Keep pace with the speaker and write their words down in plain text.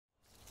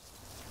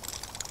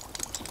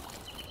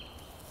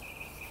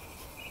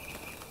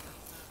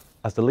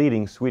As the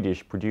leading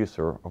Swedish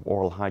producer of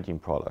oral hygiene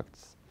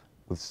products,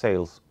 with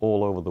sales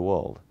all over the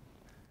world,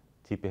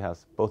 TP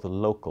has both a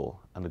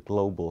local and a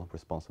global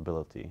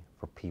responsibility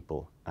for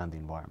people and the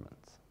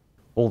environment.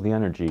 All the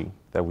energy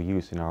that we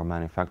use in our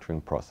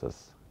manufacturing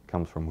process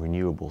comes from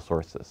renewable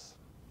sources.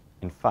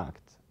 In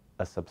fact,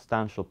 a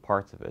substantial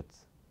part of it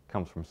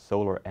comes from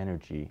solar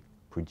energy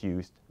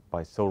produced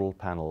by solar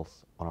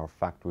panels on our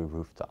factory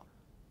rooftop.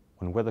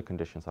 When weather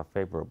conditions are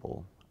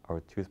favorable,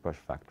 our toothbrush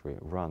factory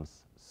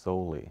runs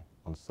solely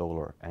on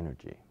solar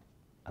energy,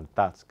 and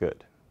that's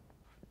good.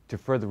 To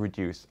further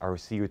reduce our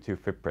CO2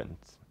 footprint,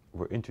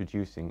 we're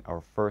introducing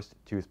our first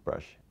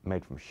toothbrush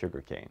made from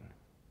sugarcane.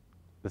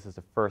 This is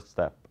the first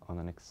step on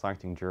an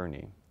exciting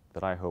journey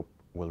that I hope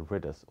will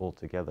rid us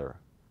altogether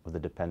of the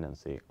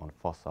dependency on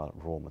fossil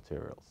raw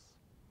materials.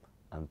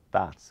 And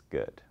that's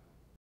good.